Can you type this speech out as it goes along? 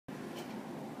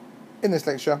In this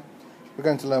lecture, we're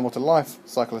going to learn what a life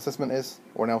cycle assessment is,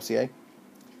 or an LCA,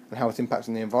 and how it impacts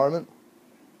on the environment.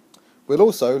 We'll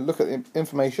also look at the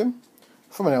information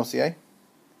from an LCA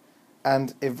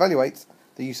and evaluate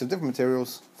the use of different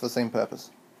materials for the same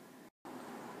purpose.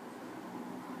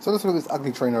 So let's look at this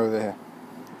ugly trainer over here.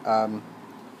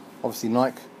 Obviously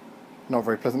Nike, not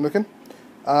very pleasant looking.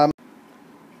 To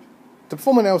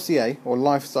perform an LCA, or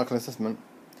life cycle assessment,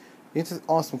 you need to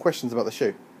ask some questions about the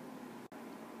shoe.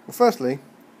 Well, firstly,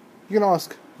 you can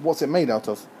ask what's it made out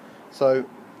of. So,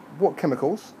 what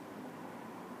chemicals?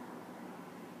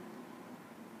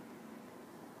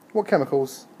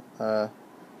 Let's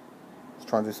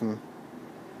try and do some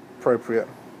appropriate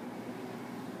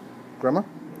grammar.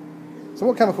 So,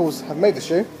 what chemicals have made the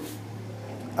shoe?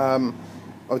 Are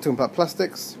we talking about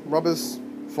plastics, rubbers,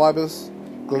 fibres,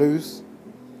 glues?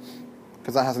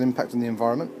 Because that has an impact on the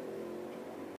environment.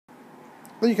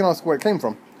 Then you can ask where it came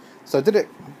from. So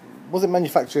was it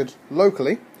manufactured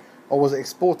locally, or was it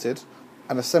exported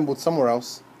and assembled somewhere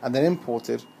else and then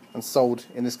imported and sold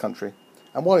in this country?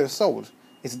 And while it was sold,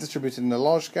 is it distributed in a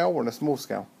large scale or in a small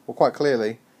scale? Well, quite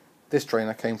clearly, this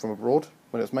trainer came from abroad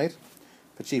when it was made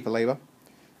for cheaper labour,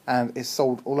 and is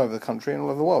sold all over the country and all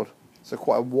over the world. So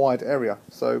quite a wide area.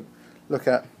 So look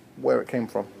at where it came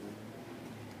from.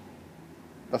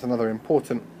 That's another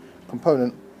important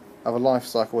component of a life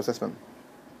cycle assessment.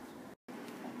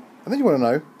 And then you want to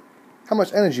know how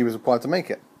much energy was required to make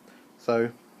it.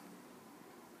 So,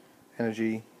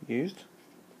 energy used.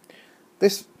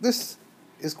 This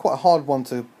is quite a hard one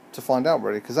to find out,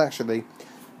 really, because actually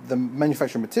the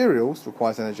manufacturing materials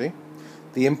requires energy,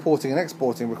 the importing and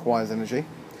exporting requires energy,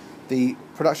 the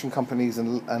production companies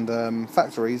and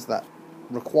factories that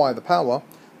require the power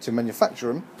to manufacture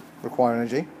them require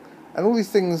energy, and all these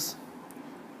things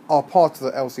are part of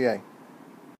the LCA.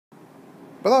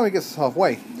 But that only gets us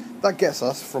halfway. That gets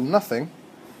us from nothing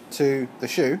to the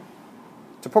shoe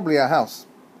to probably our house.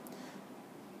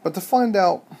 But to find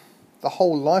out the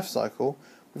whole life cycle,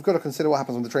 we've got to consider what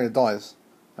happens when the trainer dies.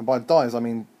 And by dies, I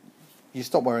mean you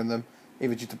stop wearing them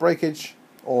either due to breakage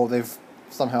or they've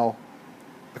somehow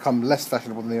become less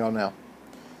fashionable than they are now.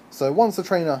 So once the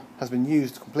trainer has been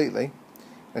used completely,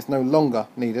 and it's no longer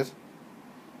needed,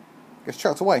 it gets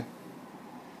chucked away. And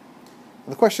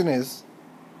the question is,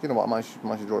 you know what, I might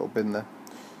draw a little bin there.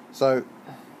 So,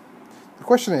 the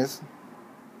question is,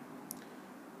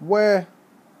 where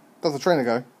does the trainer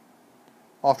go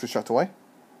after it's chucked away?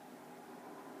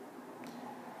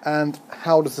 And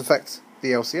how does it affect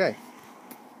the LCA?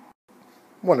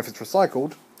 Well, if it's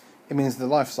recycled, it means the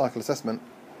life cycle assessment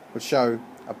would show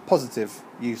a positive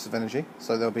use of energy,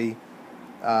 so there'll be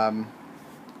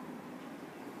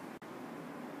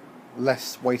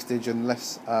less wastage and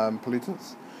less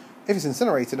pollutants. If it's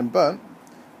incinerated and burnt,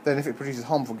 then if it produces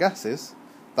harmful gases,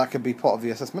 that could be part of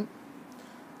the assessment.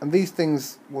 And these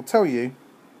things will tell you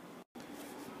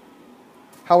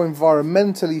how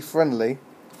environmentally friendly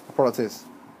a product is.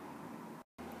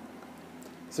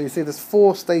 So you see there's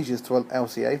 4 stages to an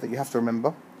LCA that you have to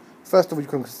remember. First of all,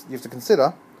 you have to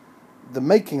consider the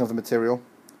making of the material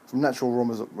from natural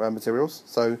raw materials.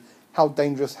 So how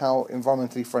dangerous, how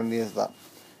environmentally friendly is that?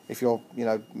 If you're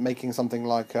making something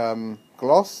like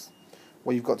glass,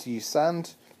 where you've got to use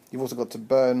sand, you've also got to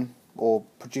burn or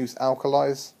produce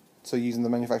alkalis to use in the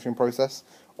manufacturing process.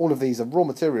 All of these are raw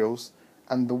materials,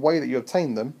 and the way that you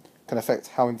obtain them can affect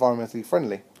how environmentally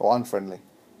friendly or unfriendly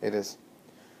it is.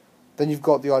 Then you've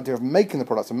got the idea of making the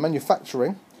products and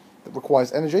manufacturing that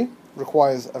requires energy,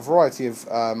 requires a variety of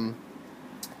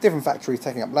different factories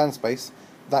taking up land space.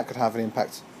 That could have an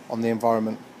impact on the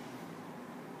environment.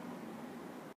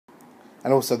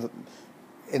 And also,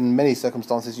 in many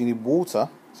circumstances, you need water,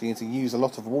 so you need to use a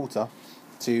lot of water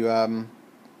to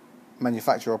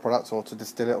manufacture a product or to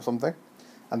distill it or something,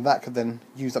 and that could then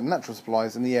use up natural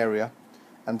supplies in the area,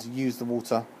 and to use the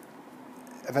water,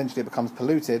 eventually it becomes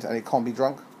polluted and it can't be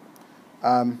drunk.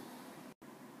 Then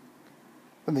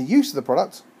the use of the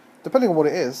product, depending on what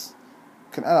it is,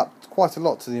 can add up quite a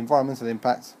lot to the environmental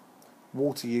impact,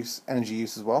 water use, energy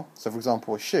use as well. So for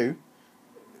example, a shoe,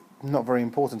 not very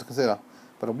important to consider,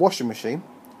 but a washing machine,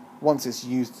 once it's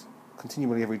used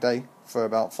continually every day for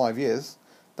about 5 years,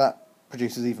 that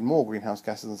produces even more greenhouse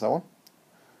gases and so on,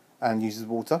 and uses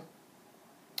water.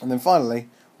 And then finally,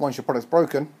 once your product's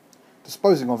broken,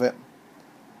 disposing of it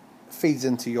feeds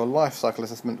into your life cycle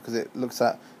assessment, because it looks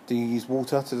at, do you use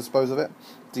water to dispose of it?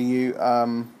 Do you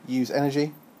use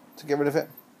energy to get rid of it?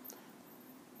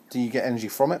 Do you get energy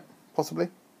from it, possibly,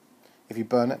 if you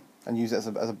burn it and use it as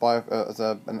a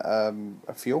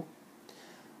fuel?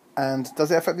 And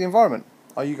does it affect the environment?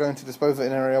 Are you going to dispose of it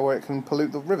in an area where it can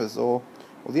pollute the rivers or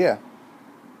the air?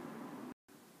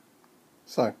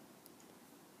 So,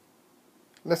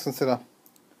 let's consider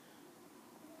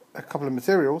a couple of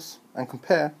materials and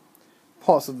compare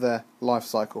parts of their life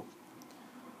cycle.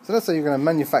 So let's say you're going to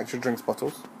manufacture drinks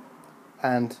bottles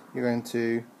and you're going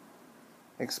to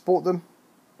export them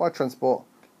by transport,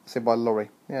 say by lorry.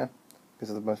 Yeah,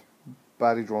 these are the most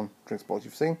badly drawn drinks bottles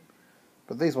you've seen.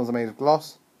 But these ones are made of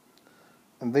glass,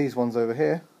 and these ones over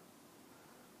here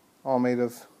are made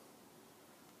of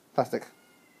plastic.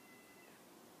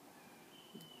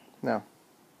 Now,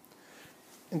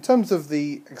 in terms of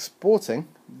the exporting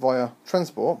via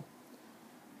transport,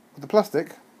 would the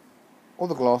plastic or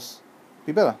the glass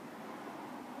be better?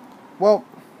 Well,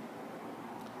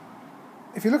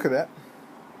 if you look at it,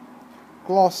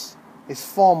 glass is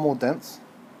far more dense,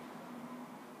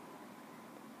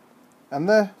 and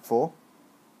therefore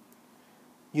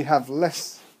you'd have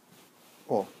less,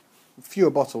 or fewer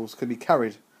bottles could be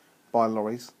carried by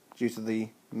lorries due to the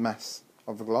mass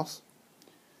of the glass.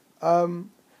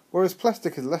 Whereas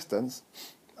plastic is less dense,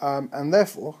 and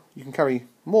therefore you can carry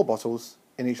more bottles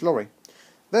in each lorry.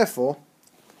 Therefore,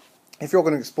 if you're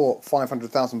going to export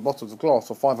 500,000 bottles of glass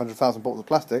or 500,000 bottles of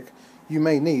plastic, you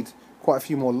may need quite a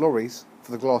few more lorries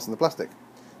for the glass and the plastic.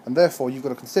 And therefore you've got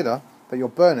to consider that you're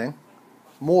burning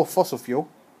more fossil fuel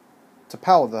to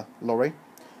power the lorry,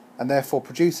 and therefore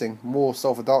producing more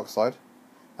sulfur dioxide,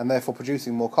 and therefore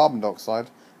producing more carbon dioxide,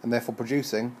 and therefore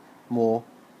producing more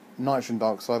nitrogen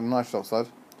dioxide and nitrous oxide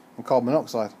and carbon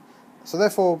monoxide. So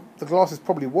therefore the glass is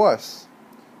probably worse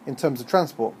in terms of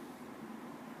transport.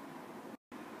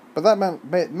 But that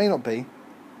may not be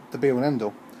the be all and end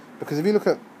all, because if you look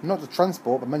at not just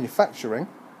transport but manufacturing,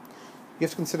 you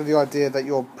have to consider the idea that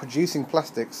you're producing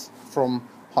plastics from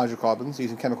hydrocarbons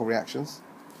using chemical reactions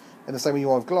in the same way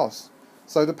you are with glass.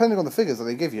 So depending on the figures that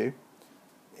they give you,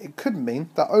 it could mean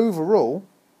that overall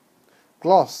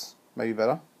glass may be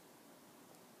better,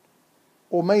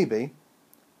 or maybe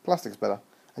plastic's better.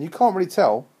 And you can't really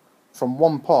tell from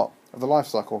one part of the life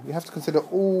cycle. You have to consider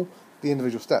all the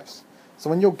individual steps. So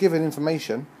when you're given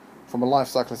information from a life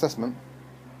cycle assessment,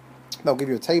 they'll give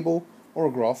you a table or a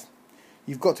graph.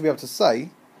 You've got to be able to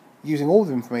say, using all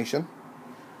the information,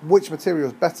 which material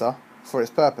is better for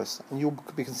its purpose. And you'll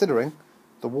be considering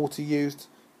the water used,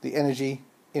 the energy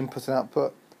input and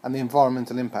output, and the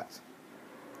environmental impact.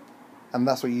 And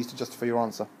that's what you use to justify your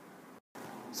answer.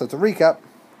 So to recap,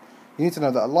 you need to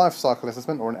know that a life cycle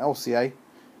assessment, or an LCA,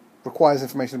 requires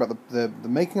information about the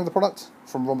making of the product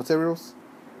from raw materials,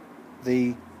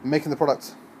 making the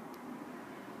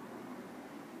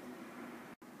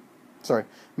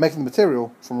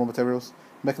material from raw materials,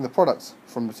 making the product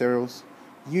from materials,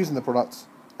 using the product,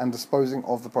 and disposing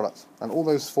of the product. And all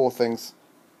those four things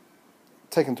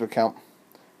take into account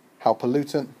how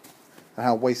pollutant and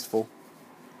how wasteful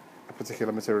a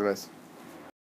particular material is.